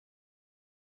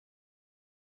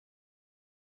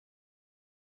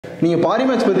நீங்கள் பாரி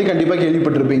மேட்ச் பற்றி கண்டிப்பாக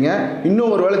கேள்விப்பட்டிருப்பீங்க.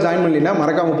 இன்னும் ஒரு வேளை ஜாயின் பண்ணலைன்னா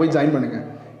மறக்காமல் போய் ஜாயின் பண்ணுங்கள்.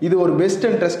 இது ஒரு best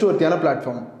and trust ஒர்த்தியான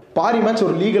platform. Pari match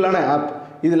ஒரு லீகலான ஆப்.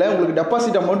 இதில் உங்களுக்கு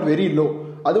டெபாசிட் அமௌண்ட் வெரி லோ.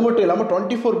 அது மட்டும் இல்லாமல்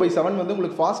 24/7 வந்து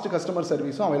உங்களுக்கு ஃபாஸ்ட் கஸ்டமர்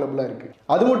சர்வீஸும் அவைலபிளாக இருக்குது.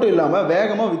 அது மட்டும் இல்லாமல்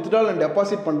வேகமாக வித்ட்ரால் அண்ட்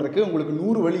டெபாசிட் பண்ணுறதுக்கு உங்களுக்கு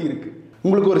 100 வழி இருக்குது.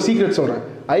 உங்களுக்கு ஒரு சீக்ரெட் சொல்கிறேன்.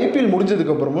 ஐபிஎல்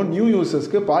முடிஞ்சதுக்கப்புறமும் நியூ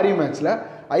யூசர்ஸ்க்கு பாரி மேட்ச்சில்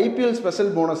ஐபிஎல் ஸ்பெஷல்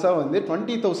போனஸாக வந்து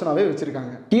 20,000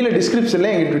 வச்சுருக்காங்க. கீழே டிஸ்கிரிப்ஷனில்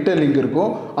எங்கள் ட்விட்டர் லிங்க்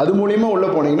இருக்கும். அது மூலிமா உள்ளே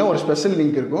போனீங்கன்னா ஒரு ஸ்பெஷல்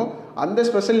லிங்க் இருக்கும். அந்த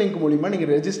ஸ்பெஷல் லிங்க் மூலிமா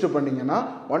நீங்கள் ரெஜிஸ்டர் பண்ணிங்கன்னா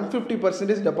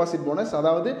 150% டெபாசிட் போனஸ்,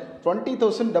 அதாவது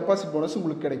 20,000 டெபாசிட் போனஸ்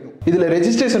உங்களுக்கு கிடைக்கும். இதில்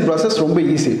ரெஜிஸ்ட்ரேஷன் ப்ராசஸ் ரொம்ப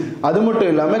ஈஸி. அது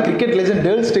மட்டும் இல்லாமல் கிரிக்கெட் லெஜண்ட்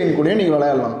டேல் ஸ்டெயின் கூட நீங்கள்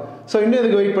விளையாடலாம். ஸோ இன்னும்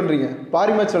இதுக்கு வெயிட் பண்ணுறீங்க?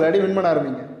 பாரி மேட்ச் விளையாடி வின் பண்ண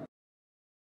ஆரம்பிங்க.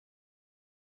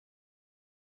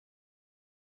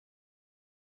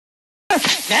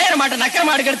 நேர மாட்ட நக்கர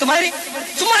மாடு எடுத்த மாதிரி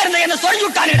சும்மா இருந்த என்ன சொல்லி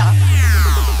விட்டானேடா.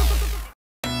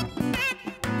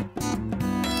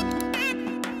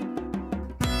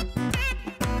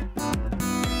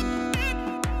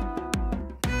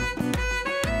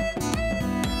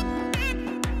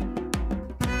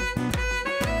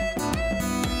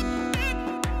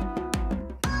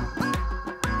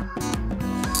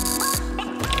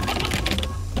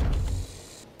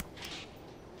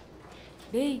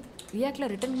 டேய், ரியாக்ட்ல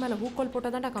ரிட்டன் மேல ஹூக் கால் போட்டா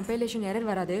தான்டா கம்பைலேஷன் எரர்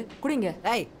வராது. குடிங்க.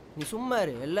 ஏய் நீ சும்மா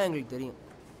இரு, எல்லாம் எங்களுக்கு தெரியும்.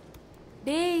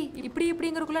 டேய்,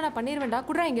 இப்படிங்கறக்குள்ள நான் பண்ணிரவேண்டா.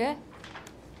 குடுறாங்க.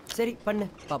 சரி பண்ணு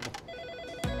பாப்போம்.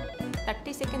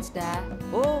 30 செகண்ட்ஸ் டா.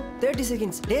 ஓ 30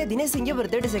 செகண்ட்ஸ். டேய் தினேஷ் இங்க வர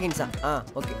 30 செகண்ட்ஸா?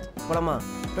 ஓகே போலாமா?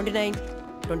 29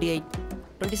 28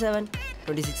 27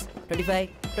 26 25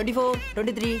 24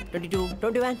 23 22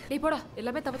 21. டேய் போடா,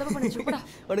 எல்லாமே தப்பு பண்ணிச்சு போடா.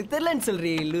 உனக்கு தெரியலன்னு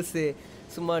சொல்றீ லூசு.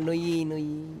 சும்மா நொய்.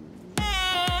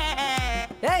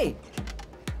 ஏய்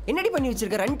என்னடி பண்ணி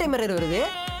வச்சிருக்க? ரன் டைம் எரர் வருது.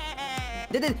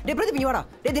 டேய் பிரதீப் இங்க வாடா.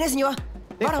 டேய் தினேஷ் இங்க வா.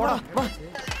 வாடா வா.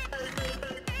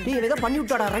 டேய் ஏதோ பண்ணி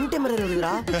விட்டாடா, ரன் டைம் எரர்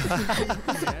வருதுடா.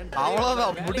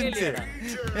 அவ்வளவுதான் முடிஞ்சு.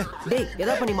 டேய்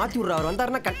ஏதோ பண்ணி மாத்தி விடுறா. அவர்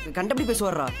வந்தாருன்னா கண்டபடி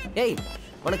பேசுவாரா. டேய்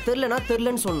உனக்கு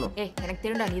தெரியலன்னு சொல்லணும். ஏய் எனக்கு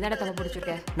தெரியும்டா, நீ தான தப்பு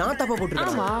போட்டுருக்க. நான் தப்பா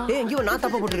போட்டுருக்கேன். டேய் எங்கயோ நான்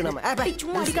தப்பா போட்டுருக்கேன். நம்ம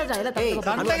சும்மா அடிக்காதடா, எல்லாம் தப்பு.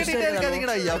 சண்டை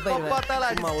இருக்காதீங்கடா. எப்ப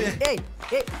பார்த்தாலும் அடிச்சு. ஏய்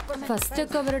ഫസ്റ്റ്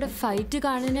ഒക്കെ അവരുടെ ഫൈറ്റ്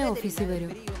കാണാനേ ഓഫീസിൽ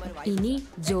വരും. ഇനി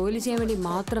ജോലി ചെയ്യാൻ വേണ്ടി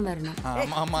മാത്രം വരണം.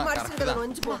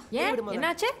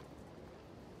 என்னாச்சு?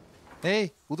 ஏய்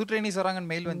புது ட்ரெயினிஸ்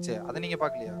வராங்கன்னு மெயில் வந்துச்சு. அதை நீங்க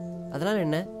பார்க்கலையா? அதனால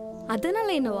என்ன? அதனால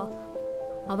என்னவா?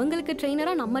 அவங்களுக்கு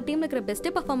ட்ரெயினரா நம்ம டீம்ல இருக்கிற பெஸ்ட்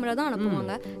பெர்ஃபார்மரா தான்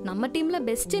அனுப்புவாங்க. நம்ம டீம்ல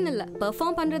பெஸ்ட்னு இல்ல,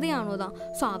 பெர்ஃபார்ம் பண்றதே அவனோ தான்.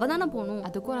 சோ அவ தான போணும்.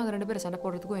 அதுக்கும் நாங்க ரெண்டு பேரும் சண்டை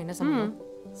போடுறதுக்கும் என்ன சம்பந்தம்?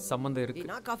 சம்பந்தம் இருக்கு.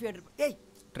 நான் காஃபி ஆர்டர். ஏய்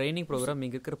ட்ரைனிங் ப்ரோக்ராம்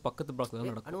இங்க இருக்கிற பக்கத்து பிளாக்ல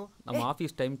தான் நடக்கும். நம்ம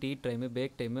office time, tea time,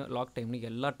 break time, lock டைம்னு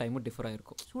எல்லா டைமும் டிஃபர்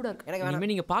ஆயிருக்கும். சூடா இருக்கு. இனிமே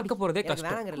நீங்க பார்க்க போறதே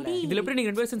கஷ்டம். இதுல எப்படி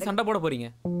நீங்க ரெண்டு பேரும் சண்டை போட போறீங்க?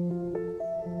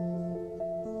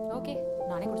 ஓகே,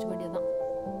 நானே குடிச்ச வேண்டியதுதான்.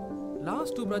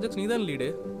 லாஸ்ட் 2 ப்ராஜெக்ட்ஸ் நீ தான் லீடு.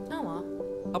 ஆமா.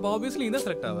 அப்ப ஆப்வியஸ்லி நீ தான்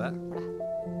செலக்ட் ஆவ.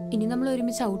 ഇനി നമ്മൾ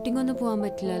ഒരുമിച്ച് ഔട്ടിംഗ് ഒന്നും പോകാൻ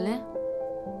പറ്റില്ല അല്ലേ?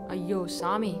 ஐயோ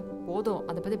சாமி, போதும்.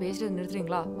 அதை பத்தி பேசுறது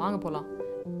நிறுத்துறீங்களா? வாங்க போலாம்.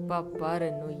 பாரு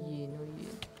நொய்யி.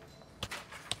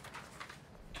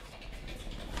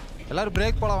 எல்லாரும்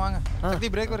பிரேக் போலாம் வாங்க. சக்தி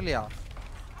பிரேக் வரலையா?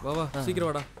 வா சீக்கிரம்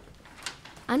வாடா.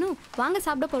 அனு வாங்க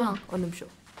சாப்பிட போலாம். ஒரு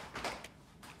நிமிஷம்.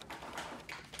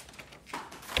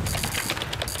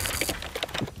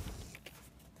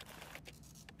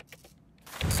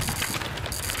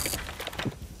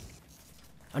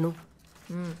 அனு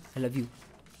ஐ லவ் யூ.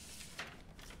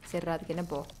 சரி, அதுக்கு என்ன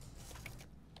போ?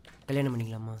 கல்யாணம்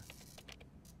பண்ணிக்கலாமா?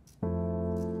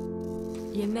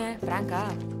 என்ன பிராங்கா?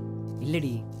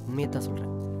 இல்லடி, உண்மையை தான் சொல்கிறேன்.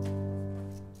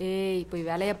 ஏய் போய்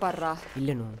வேலையை பாடுறா.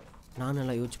 இல்லைன்னு நான்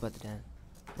நல்லா யோசிச்சு பார்த்துட்டேன்.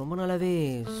 ரொம்ப நாளாகவே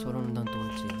சொல்லணும்னு தான்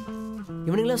தோணுச்சு.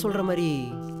 இவனுங்களாம் சொல்கிற மாதிரி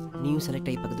நீயும் செலக்ட்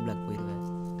ஆகி பக்கத்து பிளாக் போயிடுவேன்.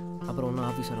 அப்புறம் ஒன்றா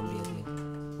ஆஃபீஸ் வர முடியாது,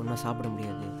 ஒன்றா சாப்பிட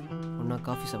முடியாது, ஒன்றா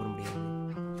காஃபி சாப்பிட முடியாது,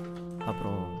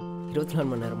 அப்புறம் 24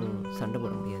 மணி நேரமும் சண்டை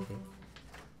போட முடியாது.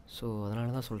 ஸோ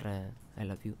அதனால தான் சொல்கிறேன் ஐ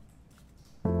லவ் யூ.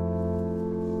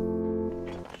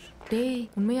 டேய்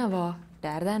உண்மையாவா?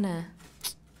 டேர் தானே?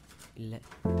 இல்லை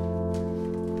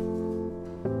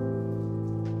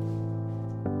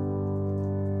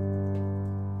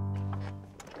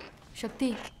சக்தி,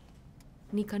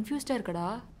 நீ கன்ஃபியூஸ்டாக இருக்கடா.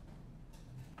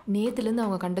 நேற்றுலேருந்து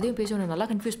அவங்க கண்டதையும் பேசி உன்னை நல்லா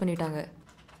கன்ஃபியூஸ் பண்ணிட்டாங்க.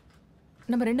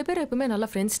 நம்ம ரெண்டு பேரும் எப்பவுமே நல்லா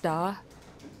ஃப்ரெண்ட்ஸ்டா.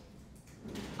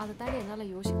 அதை தாண்டி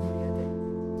என்னால் யோசிக்க முடியாது.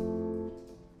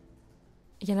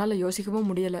 என்னால் யோசிக்கவும்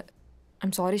முடியலை.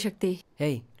 ஐம் சாரி சக்தி.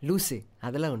 ஏய் லூஸு,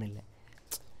 அதெல்லாம் ஒன்றும் இல்லை.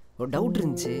 ஒரு டவுட்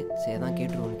இருந்துச்சு, சரி அதான்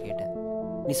கேட்டுருவோன்னு கேட்டேன்.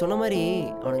 நீ சொன்ன மாதிரி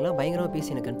அவனுங்களாம் பயங்கரமாக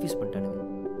பேசி என்னை கன்ஃபியூஸ் பண்ணிட்டானுங்க.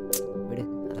 விடு,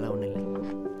 அதெல்லாம் ஒன்றும் இல்லை.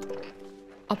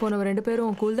 அப்போ நம்ம ரெண்டு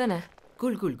பேரும் கூல் தானே?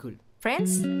 Cool cool cool.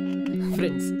 Friends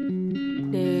friends.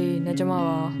 டேய்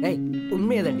நிஜமாவா? ஏய்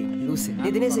உண்மையாக தாண்டி லூஸு.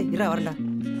 டேய் தினேஷ் இரா வரண்டா.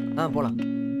 போகலாம்.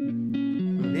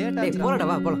 டேய் போலாம்டா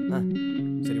வா போலாம்.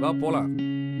 சரி வா போலாம்.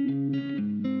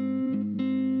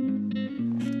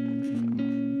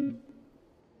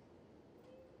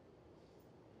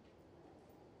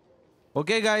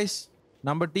 ஓகே காய்ஸ்,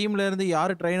 நம்ம டீம்ல இருந்து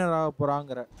யார் ட்ரெயினர் ஆக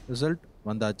போறாங்கிற ரிசல்ட்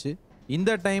வந்தாச்சு.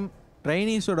 இந்த டைம்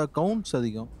ட்ரைனீஸோட கவுண்ட்ஸ்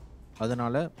அதிகம்.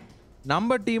 அதனால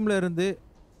நம்ம டீம்ல இருந்து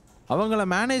அவங்கள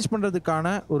மேனேஜ் பண்ணுறதுக்கான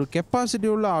ஒரு கெப்பாசிட்டி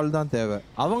உள்ள ஆள் தான் தேவை.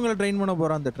 அவங்கள ட்ரெயின் பண்ண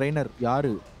போகிற அந்த ட்ரெயினர்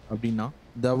யாரு அப்படின்னா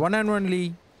the one and only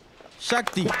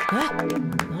Sakthi.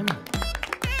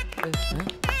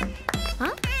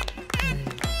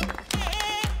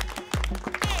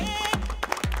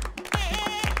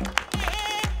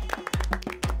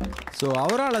 So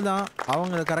அவரால் தான்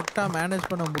அவங்கள கரெக்டாக மேனேஜ்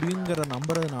பண்ண முடியுங்கிற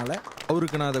நம்புறதுனால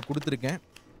அவருக்கு நான் அதை கொடுத்துருக்கேன்.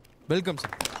 Welcome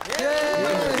sir.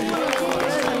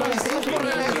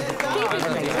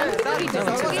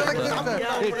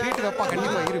 ட்ரீட் வைப்பா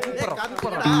கண்டிப்பா இரு.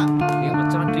 கூப்பிடுறா. ஏய்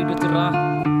மச்சான் ட்ரீட் வச்சிரா.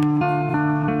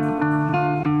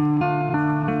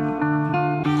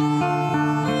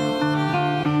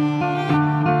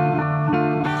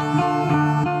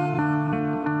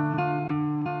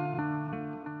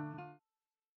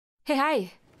 Hey hi.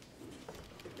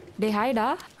 டே ஹாய்டா.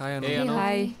 ஹாய் அனு. Hey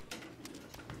hi.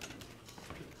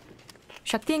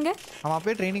 சக்தி எங்க? அவன்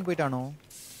அப்படியே ட்ரைனிங் போயிட்டானோ.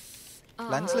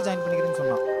 லஞ்ச்ல ஜாயின் பண்ணிக்கிறேன்னு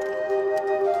சொன்னான்.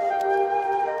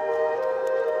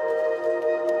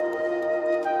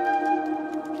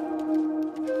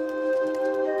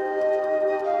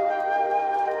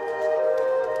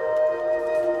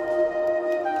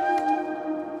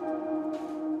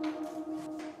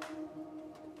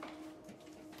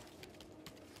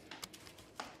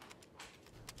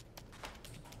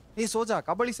 ஏய் சோஜா,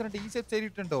 கபடி சரண்ட ஈஸியா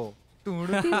தேறிட்டேன்டோ.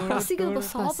 போலாம்டா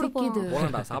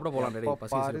சாப்பிட போலாம். டேய்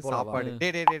பசி போலாம்.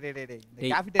 டேய் இந்த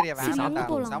கேஃபிடேரியா வேணாம்டா.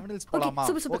 சமனில்ஸ் போலாமா?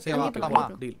 ஓகே வாங்கலாமா?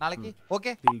 நாளைக்கு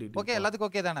ஓகே ஓகே எல்லாத்துக்கும்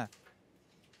ஓகே தானே?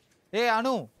 ஏய்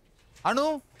அனு அனு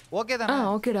ஓகே தானே?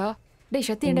 ஓகேடா. டேய்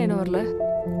சக்தி ஏன்டா என்ன வரல?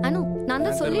 அனு நான்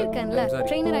தான் சொல்லியிருக்கேன்ல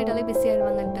ட்ரெயினர் ஆயிட்டாலே பிஸி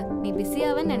ஆயிடுவாங்கன்ட்டு. நீ பிஸி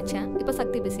ஆவன்னு நினைச்சேன், இப்போ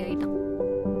சக்தி பிஸி ஆயிட்டான்.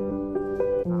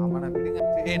 அவன விடுங்க.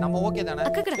 ஏய் நம்ம ஓகே தானே?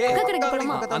 அக்கா கடை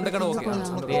போலாமா? அந்த கடை ஓகே.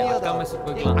 டேய் அக்கா மெசேஜ்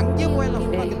போய்க்கலாம். அங்கே போயலாம்.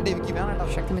 டேய் விக்கி வேணாம்டா.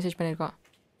 சக்தி மெசேஜ் பண்ணிருக்கான்.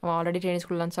 அவன் ஆல்ரெடி ட்ரெயினிங்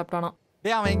ஸ்கூல்ல லஞ்ச் சாப்பிட்டானா.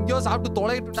 டேய் அவன் எங்கயோ சாப்பிட்டு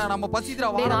தொலையிட்டுட்டான். நம்ம பசிக்குதுடா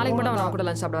வா. டேய் நாளைக்கு மட்டும் அவன் கூட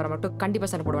லஞ்ச் சாப்பிட வர மட்டும் கண்டிப்பா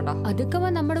சண்டை போடுவான்டா. அதுக்கு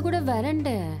அவன் நம்ம கூட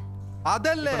வரண்டே.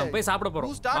 அதல்ல நம்ம போய் சாப்பிட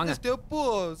போறோம். வாங்க. ஸ்டெப்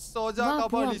சோஜா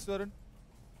கபாலீஸ்வரன்.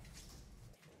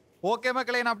 ஓகே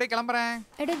மக்களே நான் அப்படியே கிளம்பறேன்.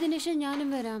 എടാ ദിനേശ്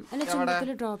ഞാനും വരാം. അല്ല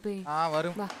ചുമതല ഡ്രോപ്പ് ചെയ്.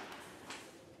 வரும். വാ.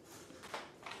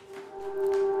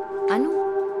 அனு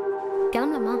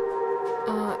கிளம்பலாமா?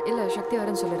 இல்ல சக்தி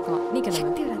வரேன்னு சொல்லிருக்கான். நீ கிளம்பு.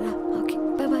 சக்தி வரதா? Okay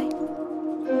bye by.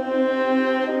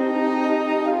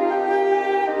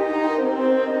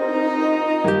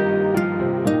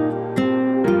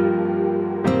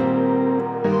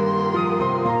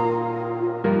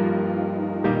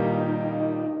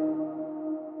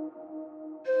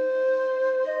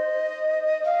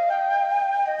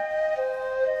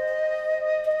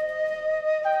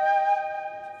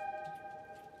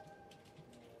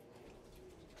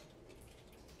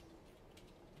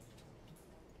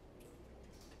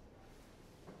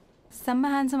 செம்ம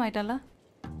ஹேண்ட்ஸம் ஆயிட்டால.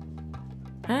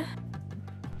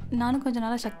 நானும் கொஞ்ச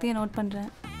நாளாக சக்தியை நோட் பண்ணுறேன்.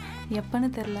 எப்போன்னு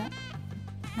தெரில,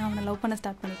 நான் அவனை லவ் பண்ண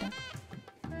ஸ்டார்ட் பண்ணிட்டேன்.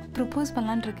 ப்ரப்போஸ்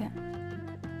பண்ணலான் இருக்கேன்.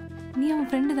 நீ அவன்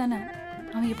ஃப்ரெண்டு தானே,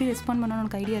 அவன் எப்படி ரெஸ்பாண்ட் பண்ணணும்னு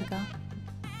உனக்கு ஐடியா இருக்கா?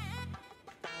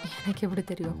 எனக்கு எப்படி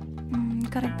தெரியும்?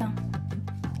 கரெக்ட் தான்.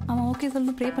 அவன் ஓகே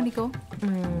சொல்லணும், ப்ரே பண்ணிக்கோ.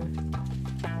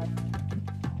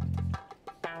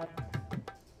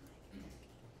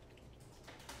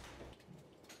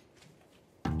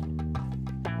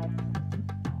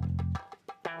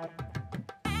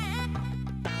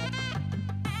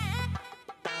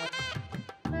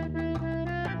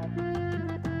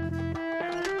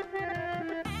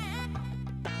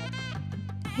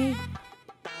 ஹே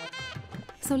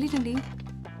சொல்லிட்டேன்டி.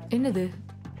 என்னது?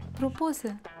 ப்ரொப்போஸ்.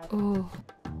 ஓ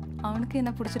அவனுக்கு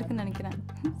என்ன பிடிச்சிருக்குன்னு நினைக்கிறேன்.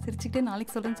 சிரிச்சுக்கிட்டே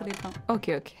நாளைக்கு சொல்கிறேன்னு சொல்லியிருக்கான்.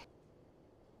 Okay okay.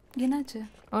 என்னாச்சு?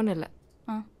 ஒன்றும் இல்லை.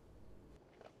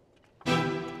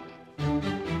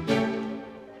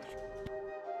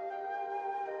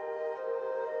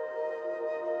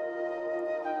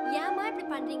 ஏமா இப்படி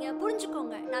பண்றீங்க?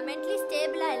 புரிஞ்சுக்கோங்க, நான் மென்டலி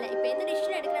ஸ்டேபிளா இல்ல. இப்போ எந்த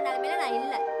டிசிஷன் எடுக்கிற நிலைமையில நான்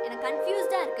இல்ல. எனக்கு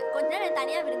கன்ஃபியூஸ்டா இருக்கு. கொஞ்ச நேரம்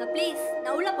தனியா விடுங்க ப்ளீஸ்.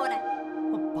 நான் உள்ள போறேன்.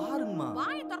 பாருங்கம்மா,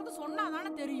 வாயை திறந்து சொன்னா தானே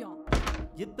தெரியும்.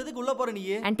 எப்பதுக்கு உள்ள போற நீ?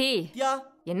 ஆண்டி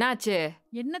என்னாச்சு?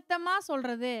 என்னத்தம்மா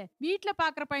சொல்றது? வீட்டுல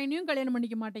பாக்குற பையனையும் கல்யாணம்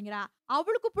பண்ணிக்க மாட்டேங்கிறா.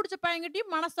 அவளுக்கு பிடிச்ச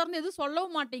பையன்கிட்டயும் மனசு திறந்து எதுவும்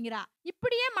சொல்லவும் மாட்டேங்கிறா.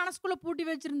 இப்படியே மனசுக்குள்ள பூட்டி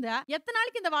வச்சிருந்தா எத்தனை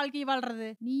நாளைக்கு இந்த வாழ்க்கையை வாழ்றது?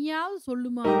 நீயாவது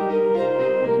சொல்லுமா,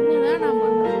 என்னதான் நான்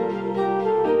பண்றேன்?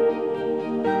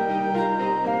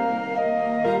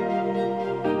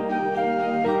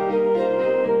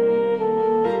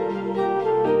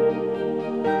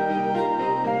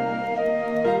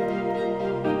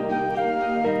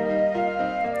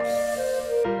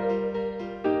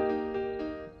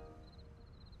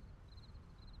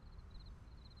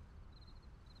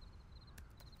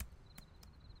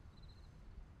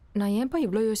 நான் ஏன்ப்பா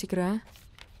இவ்வளோ யோசிக்கிறேன்?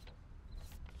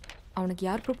 அவனுக்கு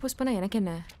யார் ப்ரப்போஸ் பண்ணால் எனக்கு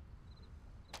என்ன?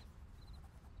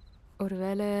 ஒரு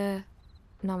வேளை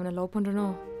நான் அவனை லவ் பண்ணுறனோ?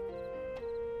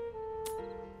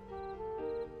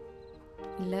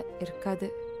 இல்லை, இருக்காது.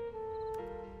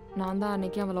 நான் தான்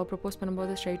அன்றைக்கி அவன் லவ் ப்ரப்போஸ்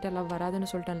பண்ணும்போது ஸ்ட்ரைட்டாக லவ்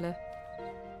வராதுன்னு சொல்லிட்டேன்ல.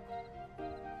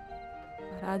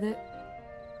 வராது.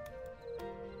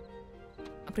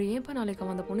 அப்புறம் ஏன்ப்பா நாளைக்கு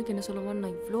அவன் அந்த பொண்ணுக்கு என்ன சொல்லுவான்னு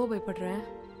நான் இவ்வளோ பயப்படுறேன்?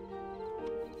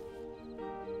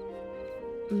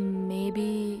 Maybe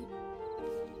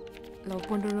love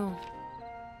பண்ணுறனும்.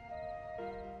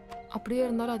 அப்படியே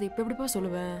இருந்தாலும் அது எப்படிப்பா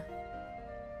சொல்லுவேன்?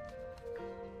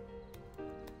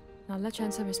 நல்ல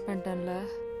சான்ஸை மிஸ் பண்ணிட்டேன்ல.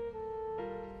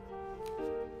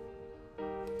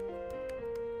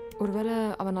 ஒருவேளை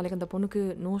அவன் நாளைக்கு அந்த பொண்ணுக்கு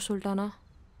நோ சொல்லிட்டானா?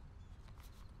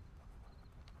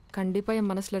 கண்டிப்பாக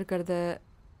என் மனசில் இருக்கிறத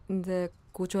இந்த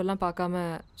கூச்சமெல்லாம் பார்க்காம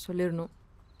சொல்லிடணும்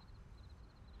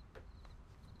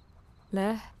இல்லை?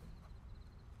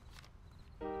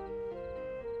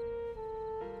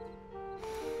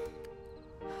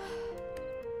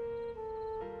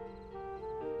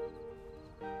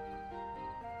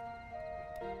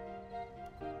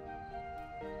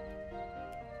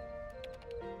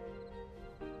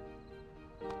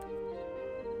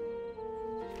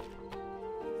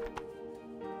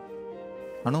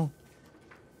 அனு,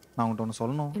 நான் உங்கள்கிட்ட ஒன்று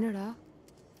சொல்லணும். என்னடா?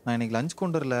 நான் இன்னைக்கு லஞ்ச்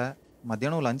கொண்டு வரல.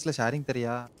 மத்தியானம் லஞ்சில் ஷேரிங்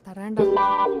தரியா? தரேன்டா.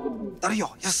 தரையோ?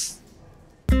 எஸ்.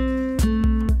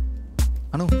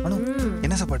 அனு அனு,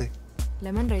 என்ன சாப்பாடு?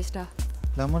 லெமன் ரைஸ்டா.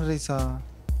 லெமன் ரைஸா?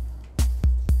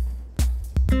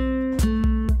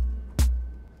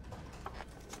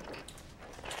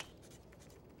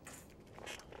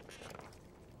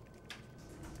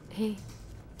 ஹே,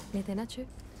 நேற்று என்னாச்சு?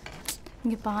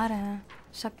 இங்கே பாரு,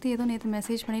 சக்தி ஏதோ நேற்று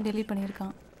மெசேஜ் பண்ணி டெலீட்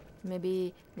பண்ணியிருக்கான். மேபி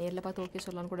நேரில் பார்த்து ஓகே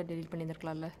சொல்லலான்னு கூட டெலீட்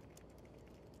பண்ணியிருந்துருக்கலாம்ல.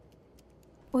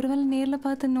 ஒருவேளை நேரில்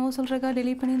பார்த்து நோ சொல்கிறக்கா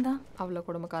டெலீட் பண்ணியிருந்தா? அவ்வளோ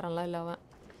குடும்பக்காரன்லாம் இல்லை அவன்.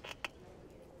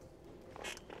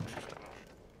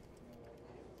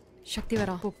 சக்தி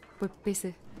வரான், போய்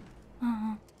பேசு.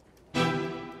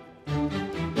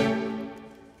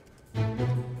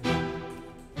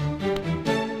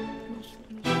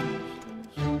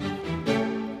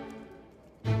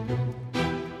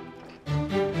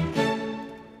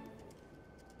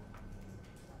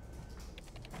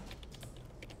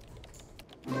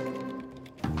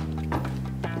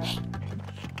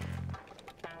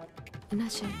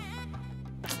 என்னாச்சு?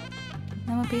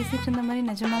 நம்ம பேசிகிட்டு இருந்த மாதிரி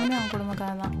நிஜமாலுமே அவன்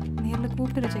குடும்பக்காரன் தான். நேரில்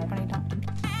கூப்பிட்டு ரிஜெக்ட் பண்ணிட்டான்.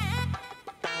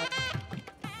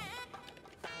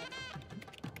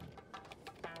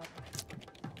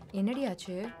 என்னடி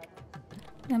ஆச்சு?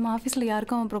 நம்ம ஆஃபீஸில்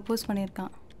யாருக்கும் அவன் ப்ரப்போஸ்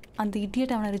பண்ணியிருக்கான். அந்த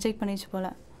இடியட் அவனை ரிஜெக்ட் பண்ணிச்சு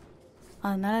போல்.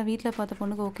 அதனால் வீட்டில் பார்த்த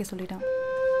பொண்ணுக்கு ஓகே சொல்லிட்டான்.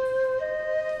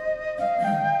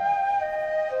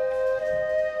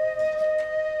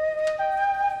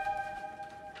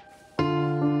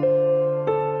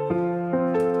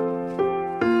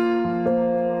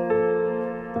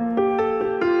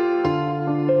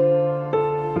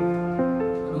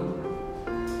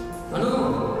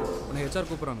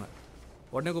 கூப்பிட்றாங்க,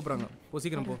 உடனே கூப்பிட்றாங்க. போ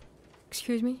சீக்கிரம் போ.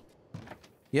 Excuse me.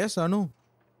 S Anu,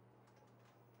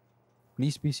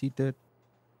 please be seated.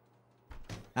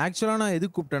 ஆக்சுவலாக நான்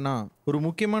எதுக்கு கூப்பிட்டேன்னா ஒரு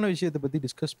முக்கியமான விஷயத்தை பற்றி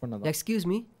டிஸ்கஸ் பண்ணதான். Excuse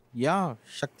me. யா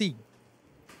சக்தி,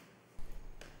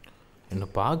 என்ன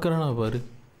பார்க்குறேன்னா பாரு.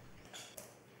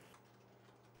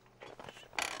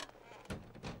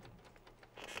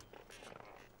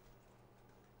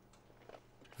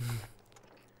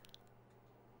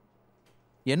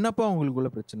 என்னப்பா உங்களுக்குள்ள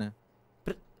பிரச்சனை?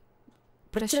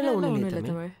 பிரச்சனை ஒன்றும் இல்லை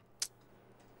தமிழ்.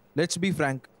 லெட்ஸ் பி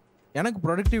ஃப்ராங்க், எனக்கு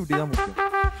ப்ரொடக்டிவிட்டி தான் முக்கியம்.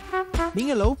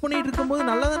 நீங்கள் லவ் பண்ணிட்டு இருக்கும்போது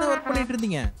நல்லா தானே ஒர்க் பண்ணிட்டு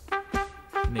இருந்தீங்க.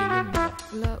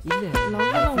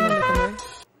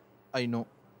 I know.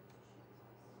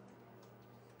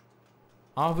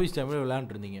 ஆஃபீஸ் டைமில்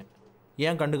விளையாண்டுருந்தீங்க,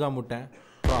 ஏன் கண்டுக்காம விட்டேன்?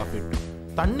 ப்ராஃபிட்.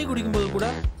 தண்ணி குடிக்கும்போது கூட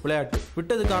விளையாட்டு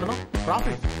விட்டது காரணம்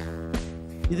ப்ராஃபிட்.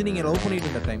 இது நீங்கள் லவ் பண்ணிட்டு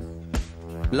இருந்த டைம்.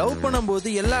 லவ் பண்ணும்போது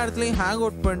எல்லா இடத்துலையும் ஹேங்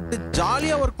அவுட் பண்ணிட்டு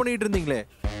ஜாலியாக ஒர்க் பண்ணிட்டு இருந்தீங்களே.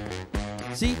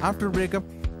 சி ஆஃப்டர் பிரேக்கப்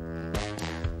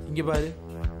இங்கே பாரு,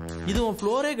 இது உன்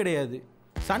ஃப்ளோரே கிடையாது.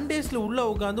 சண்டேஸில் உள்ளே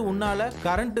உட்காந்து உன்னால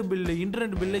கரண்ட் பில்லு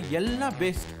இன்டர்நெட் பில்லு எல்லாம்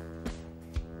வேஸ்ட்.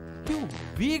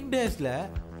 வீக் டேஸில்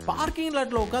பார்க்கிங்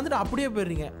லாட்டில் உட்காந்துட்டு அப்படியே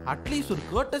போயிடுறீங்க. அட்லீஸ்ட் ஒரு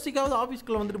கர்ட்டசிக்காவது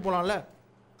ஆஃபீஸ்க்குள்ள வந்துட்டு போகலாம்ல.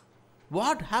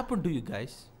 What happen to you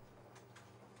guys?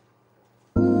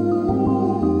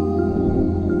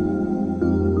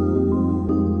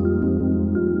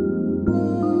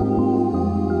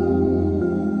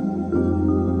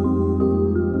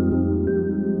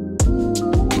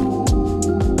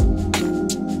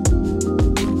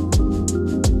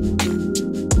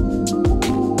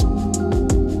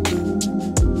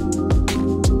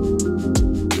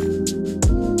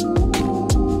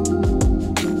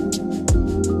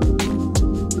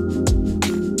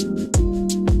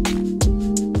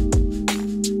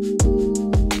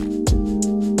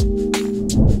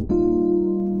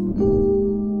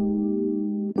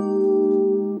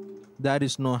 There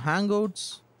is no hangouts.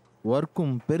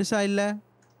 ஒர்க்கும் பெருசா இல்லை.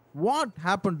 What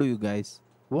happened to you guys?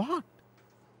 What?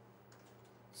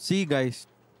 See guys,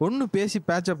 ஒன்று பேசி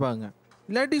பேச்சப் ஆகுங்க,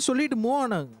 இல்லாட்டி சொல்லிட்டு மூவ்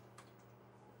ஆனாங்க.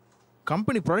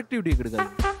 கம்பெனி ப்ரொடக்டிவிட்டி கிடைக்காது.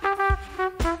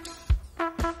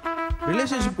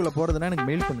 ரிலேஷன்ஷிப்குள்ளே போகிறதுனா எனக்கு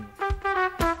மெயில் பண்ணுங்க.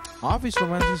 ஆஃபீஸ்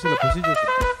ரொமான்ஸஸ் சில ப்ரொசீஜர்ஸ்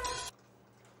இருக்கு.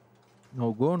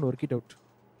 Now go and work it out.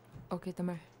 Okay,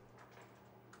 Tamar.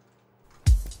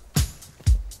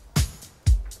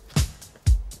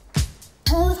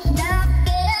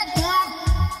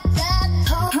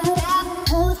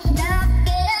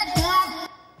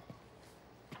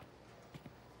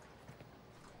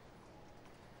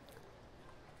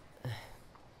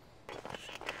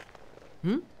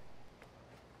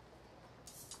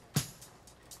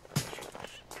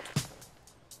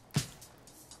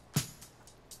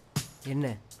 என்ன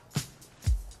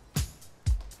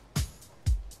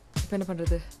இப்போ என்ன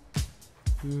பண்ணுறது?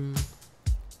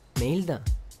 மெயில் தான்.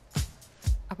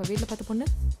 அப்போ வீட்டில் பார்த்த பொண்ணு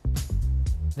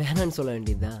வேணான்னு சொல்ல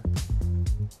வேண்டியதுதான்.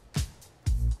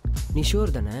 நீ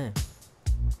ஷூர் தானே?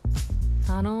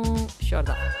 நானும் ஷூர்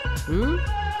தான்.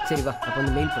 சரி வா, அப்போ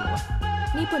வந்து மெயில் பண்ணுவா.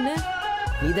 நீ பண்ணு.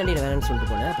 நீ தான் நீ வேணான்னு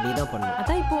சொல்லிட்டு போன, அப்போ நீ தான் பண்ணு.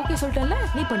 அதான் இப்போ ஓகே சொல்லிட்டேன்ல,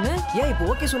 நீ பண்ணு. ஏன் இப்போ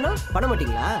ஓகே சொன்னா பண்ண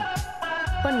மாட்டீங்களா?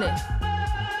 பண்ணு.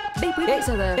 டேய் போய்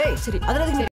பேசாத. சரி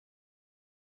அதனால